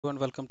And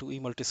welcome to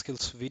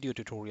E-MultiSkills video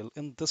tutorial.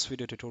 In this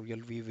video tutorial,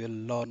 we will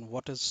learn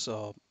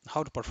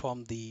how to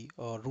perform the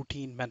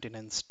routine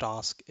maintenance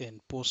task in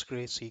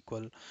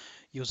PostgreSQL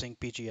using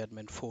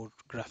pgadmin for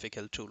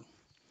graphical tool.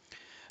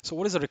 So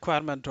what is the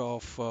requirement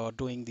of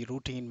doing the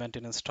routine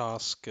maintenance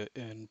task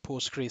in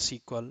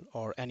PostgreSQL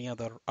or any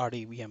other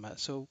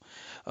RDBMS?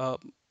 Uh,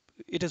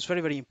 it is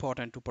very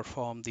important to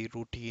perform the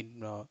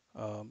routine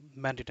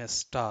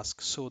maintenance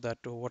task so that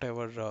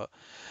whatever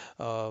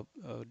uh,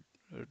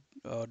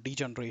 uh,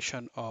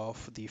 degeneration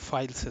of the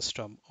file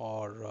system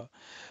or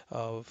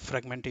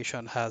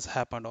fragmentation has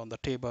happened on the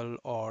table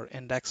or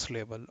index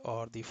label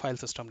or the file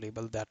system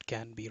label that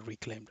can be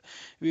reclaimed.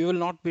 We will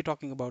not be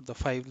talking about the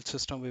file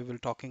system. We will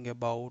talking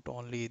about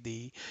only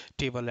the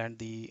table and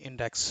the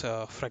index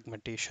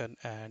fragmentation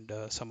and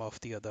some of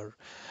the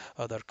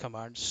other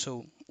commands.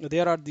 So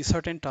there are the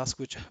certain tasks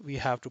which we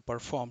have to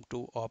perform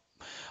to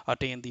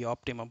attain the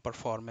optimum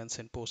performance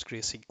in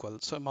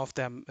PostgreSQL. Some of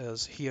them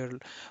is here,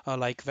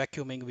 like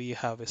vacuuming. We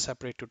have a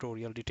separate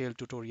tutorial, detailed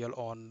tutorial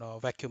on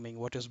vacuuming.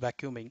 What is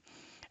vacuuming?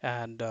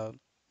 And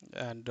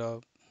and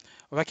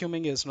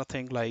vacuuming is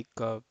nothing like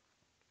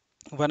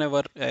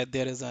whenever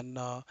there is an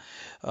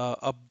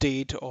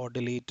update or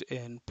delete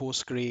in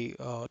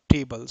Postgre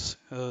tables,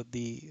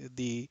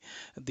 the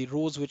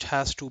rows which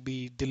has to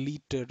be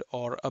deleted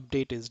or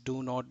updated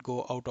do not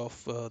go out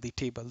of the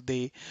table.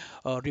 They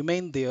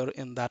remain there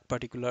in that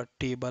particular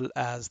table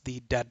as the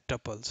dead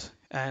tuples.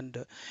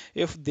 And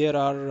if there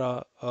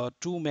are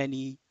too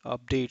many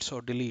updates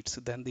or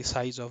deletes, then the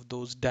size of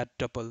those dead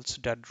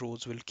tuples, dead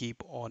rows will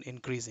keep on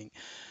increasing.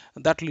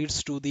 That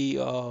leads to the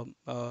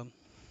uh,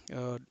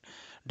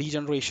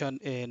 degeneration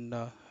in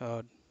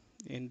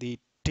the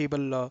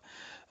table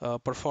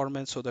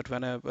performance, so that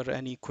whenever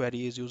any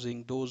query is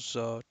using those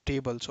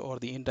tables or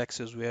the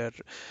indexes where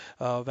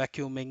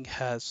vacuuming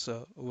has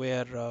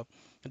where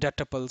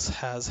data pulse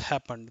has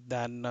happened,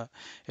 then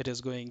it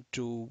is going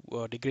to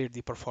degrade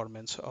the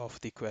performance of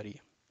the query.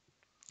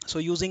 So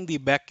using the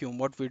vacuum,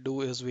 what we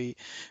do is we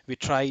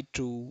try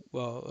to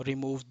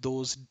remove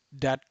those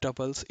dead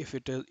tuples.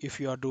 If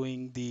you are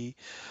doing the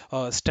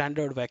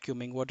standard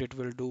vacuuming, what it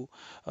will do,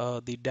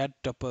 the dead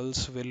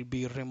tuples will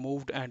be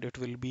removed and it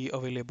will be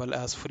available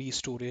as free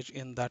storage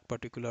in that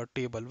particular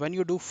table. When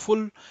you do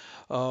full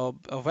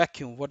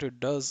vacuum, what it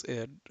does,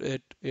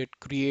 it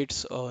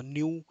creates a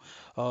new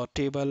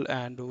table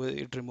and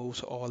it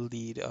removes all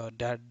the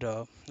dead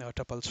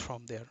tuples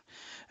from there.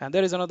 And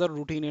there is another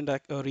routine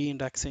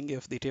re-indexing.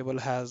 If the table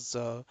has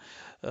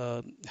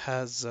what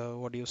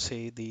do you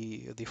say,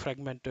 the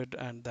fragmented,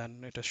 and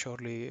then it is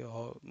surely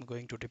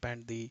going to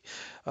depend the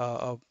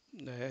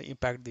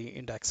impact the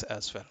index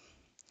as well.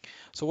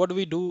 So what do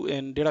we do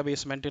in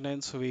database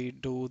maintenance? We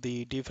do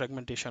the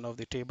defragmentation of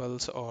the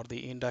tables or the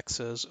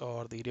indexes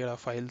or the data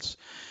files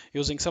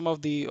using some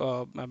of the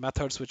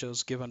methods which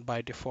is given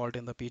by default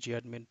in the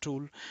pgadmin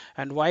tool.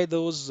 And why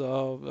those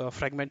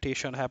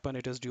fragmentation happen?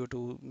 It is due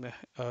to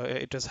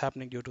it is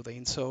happening due to the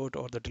insert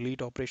or the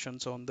delete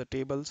operations on the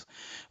tables,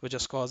 which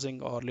is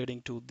causing or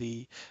leading to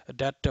the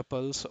dead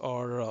tuples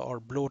or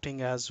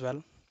bloating as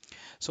well.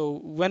 So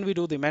when we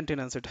do the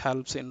maintenance, it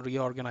helps in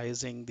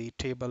reorganizing the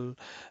table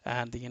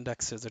and the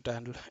indexes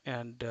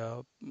and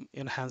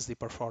enhance the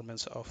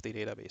performance of the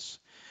database.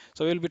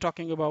 So we'll be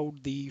talking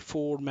about the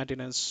four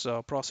maintenance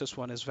process.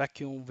 One is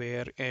vacuum,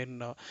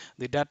 wherein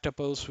the dead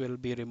tuples will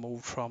be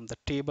removed from the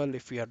table.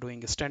 If we are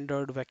doing a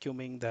standard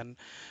vacuuming, then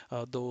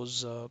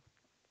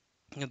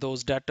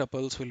those dead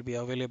tuples will be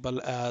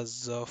available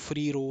as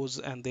free rows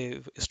and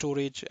they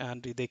storage,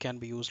 and they can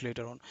be used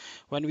later on.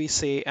 When we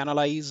say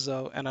analyze,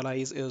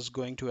 analyze is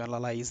going to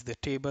analyze the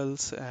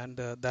tables, and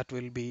that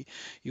will be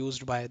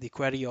used by the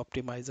query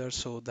optimizer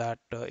so that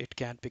it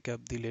can pick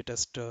up the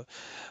latest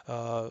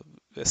uh,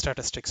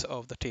 statistics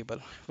of the table.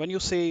 When you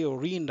say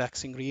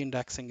re-indexing,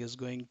 re-indexing is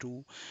going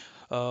to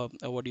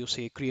what do you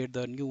say, create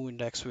the new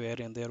index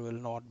wherein there will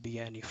not be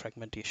any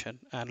fragmentation.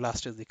 And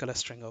last is the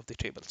clustering of the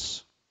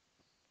tables.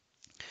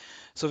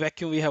 So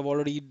vacuum we have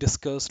already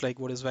discussed, like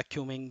what is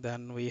vacuuming.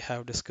 Then we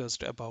have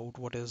discussed about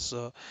what is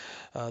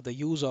the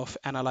use of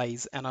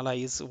analyze.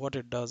 Analyze, what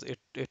it does, it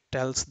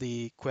tells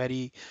the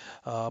query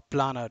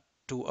planner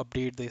to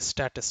update the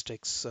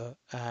statistics,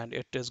 and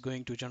it is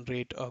going to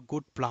generate a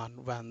good plan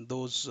when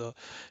those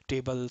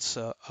tables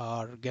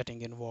are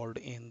getting involved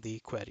in the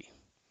query.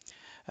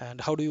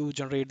 And how do you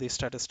generate the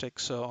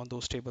statistics on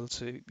those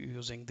tables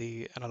using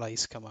the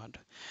analyze command?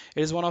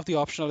 It is one of the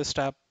optional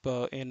step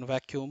in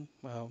vacuum.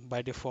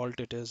 By default,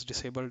 it is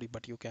disabled,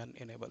 but you can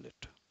enable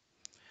it.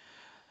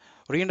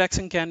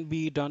 Reindexing can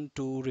be done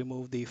to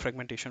remove the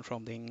fragmentation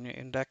from the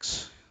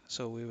index.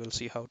 So we will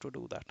see how to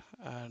do that.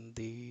 And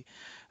the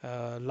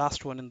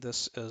last one in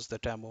this is the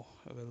demo.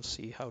 We'll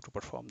see how to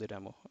perform the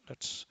demo.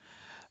 Let's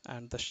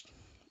and the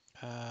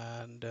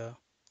and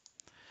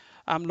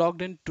I'm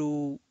logged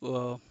into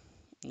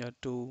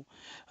to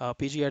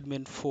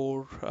pgadmin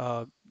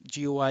 4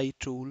 GUI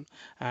tool,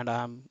 and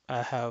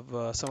I have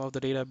some of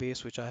the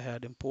database which I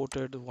had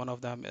imported. One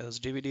of them is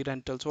DVD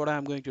rental. So what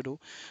I'm going to do,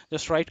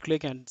 just right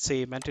click and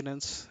say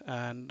maintenance,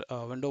 and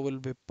a window will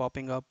be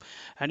popping up,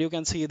 and you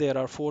can see there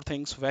are four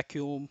things: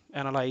 vacuum,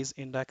 analyze,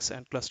 index,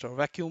 and cluster.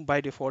 Vacuum by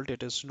default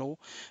it is no,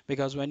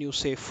 because when you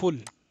say full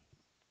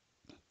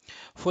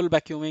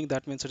vacuuming,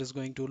 that means it is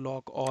going to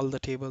log all the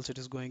tables, it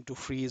is going to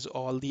freeze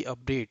all the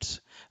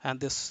updates, and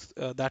this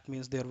that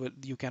means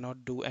you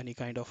cannot do any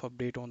kind of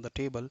update on the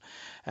table.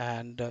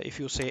 And if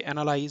you say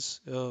analyze,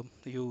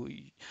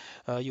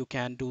 you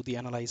can do the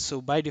analyze.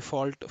 So by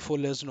default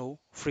full is no,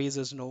 freeze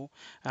is no,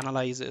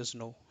 analyze is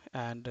no.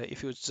 And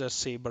if you just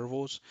say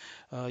verbose,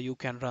 you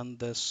can run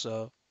this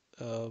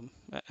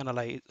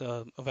analyze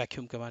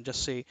vacuum command.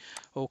 Just say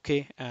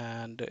okay,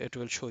 and it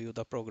will show you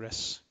the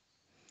progress.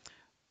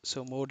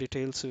 So more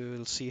details we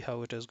will see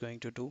how it is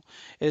going to do.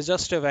 It's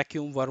just a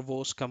vacuum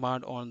verbose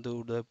command on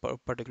the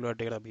particular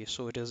database.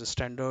 So it is a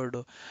standard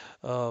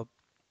uh,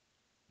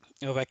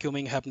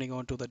 vacuuming happening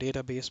onto the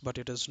database, but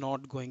it is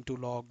not going to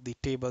log the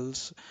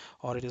tables,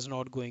 or it is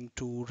not going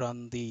to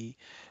run the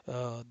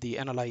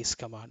analyze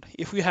command.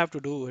 If we have to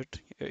do it,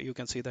 you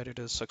can see that it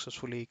is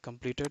successfully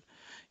completed.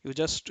 You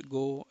just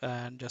go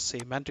and just say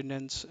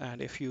maintenance,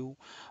 and if you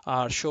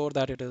are sure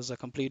that it is a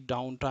complete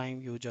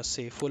downtime, you just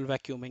say full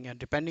vacuuming, and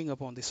depending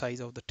upon the size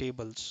of the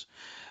tables,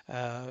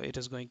 it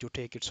is going to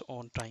take its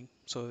own time.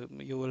 So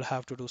you will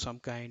have to do some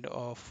kind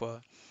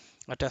of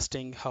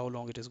testing how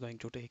long it is going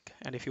to take.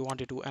 And if you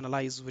wanted to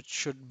analyze, which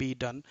should be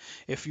done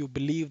if you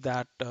believe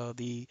that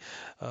the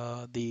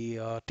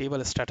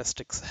table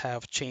statistics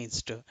have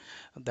changed,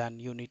 then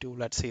you need to,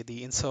 let's say,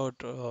 the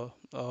insert or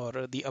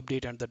the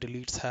update and the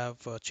deletes have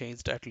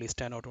changed at least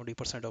 10 or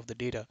 20% of the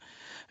data,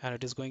 and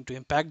it is going to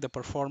impact the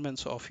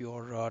performance of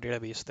your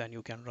database, then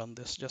you can run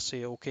this. Just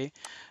say okay,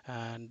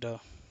 and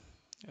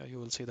you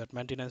will see that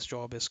maintenance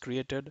job is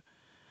created,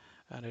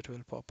 and it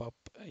will pop up.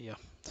 Yeah,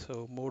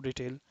 so more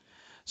detail.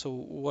 So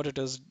what it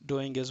is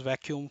doing is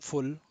vacuum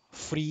full,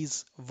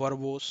 freeze,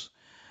 verbose,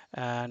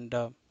 and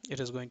it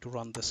is going to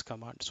run this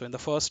command. So in the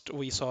first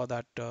we saw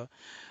that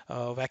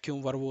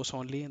vacuum verbose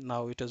only.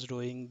 Now it is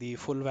doing the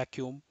full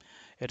vacuum.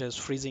 It is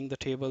freezing the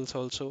tables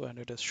also, and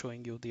it is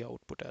showing you the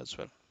output as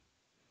well.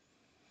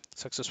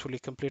 Successfully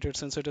completed.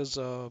 Since it is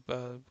a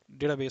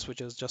database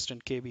which is just in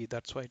KB,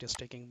 that's why it is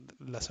taking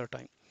lesser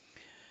time.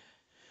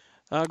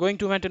 Going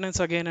to maintenance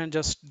again and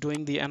just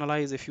doing the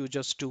analyze. If you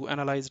just do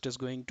analyze, it is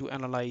going to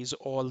analyze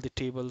all the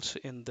tables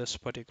in this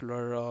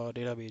particular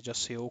database.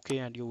 Just say okay,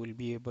 and you will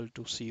be able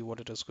to see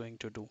what it is going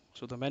to do.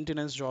 So the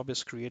maintenance job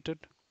is created.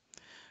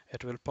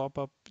 It will pop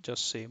up.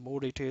 Just say more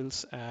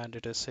details, and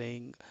it is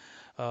saying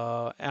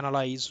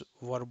analyze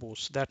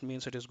verbose. That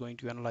means it is going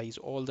to analyze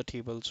all the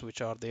tables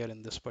which are there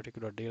in this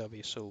particular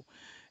database. So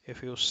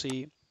if you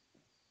see,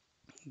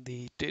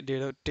 the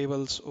data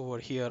tables over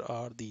here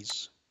are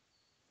these.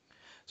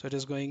 So it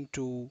is going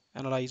to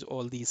analyze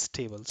all these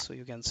tables. So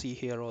you can see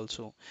here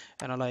also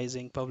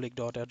analyzing public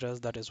dot address,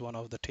 that is one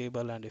of the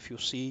table, and if you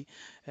see,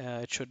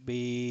 it should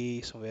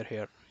be somewhere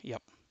here.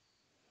 Yep.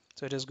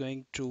 So it is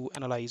going to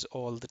analyze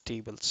all the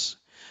tables.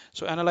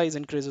 So analyze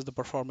increases the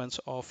performance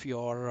of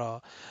your uh,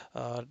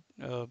 uh,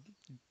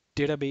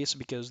 database,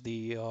 because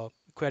the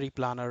query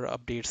planner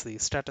updates the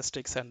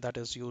statistics, and that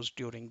is used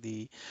during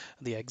the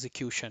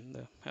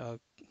execution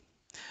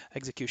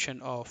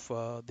of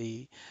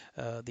the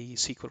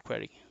SQL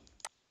query.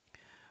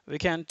 We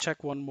can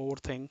check one more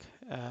thing,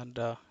 and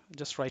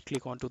just right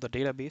click onto the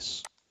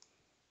database,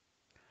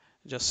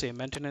 just say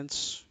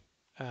maintenance,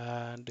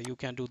 and you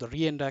can do the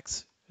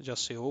reindex.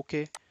 Just say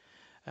okay,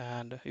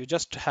 and you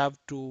just have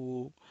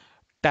to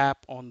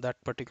tap on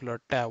that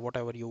particular tab,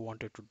 whatever you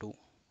wanted to do.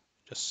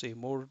 Just say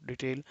more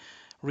detail,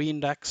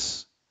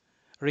 reindex,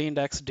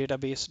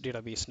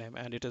 database name,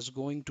 and it is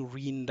going to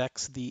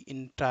reindex the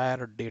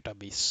entire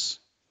database.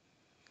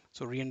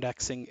 So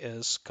reindexing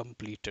is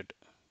completed.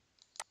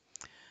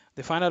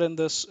 The final in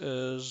this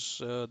is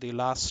the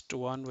last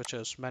one, which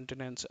is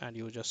maintenance, and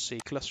you just say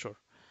cluster.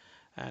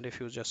 And if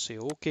you just say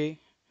OK,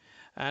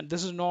 and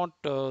this is not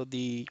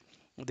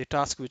the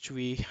task which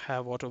we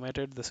have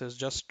automated. This is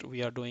just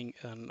we are doing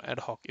an ad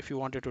hoc. If you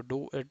wanted to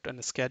do it in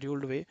a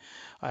scheduled way,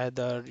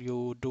 either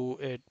you do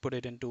it, put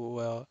it into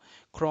a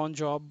cron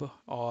job,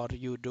 or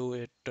you do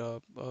it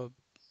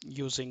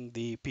using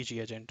the PG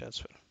agent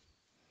as well.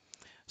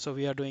 So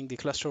we are doing the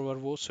cluster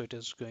verbose, so it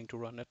is going to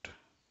run it.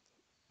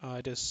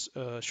 It is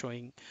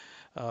showing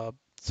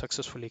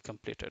successfully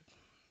completed.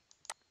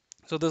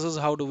 So this is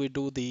how do we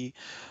do the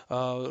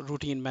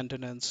routine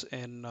maintenance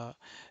in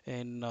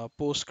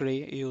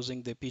Postgre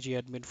using the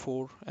pgadmin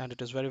 4, and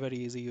it is very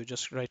easy. You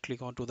just right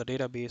click onto the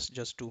database,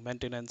 just do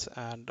maintenance,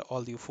 and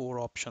all the four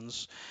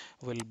options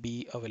will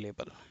be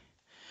available.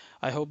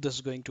 I hope this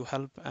is going to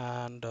help,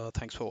 and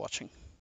thanks for watching.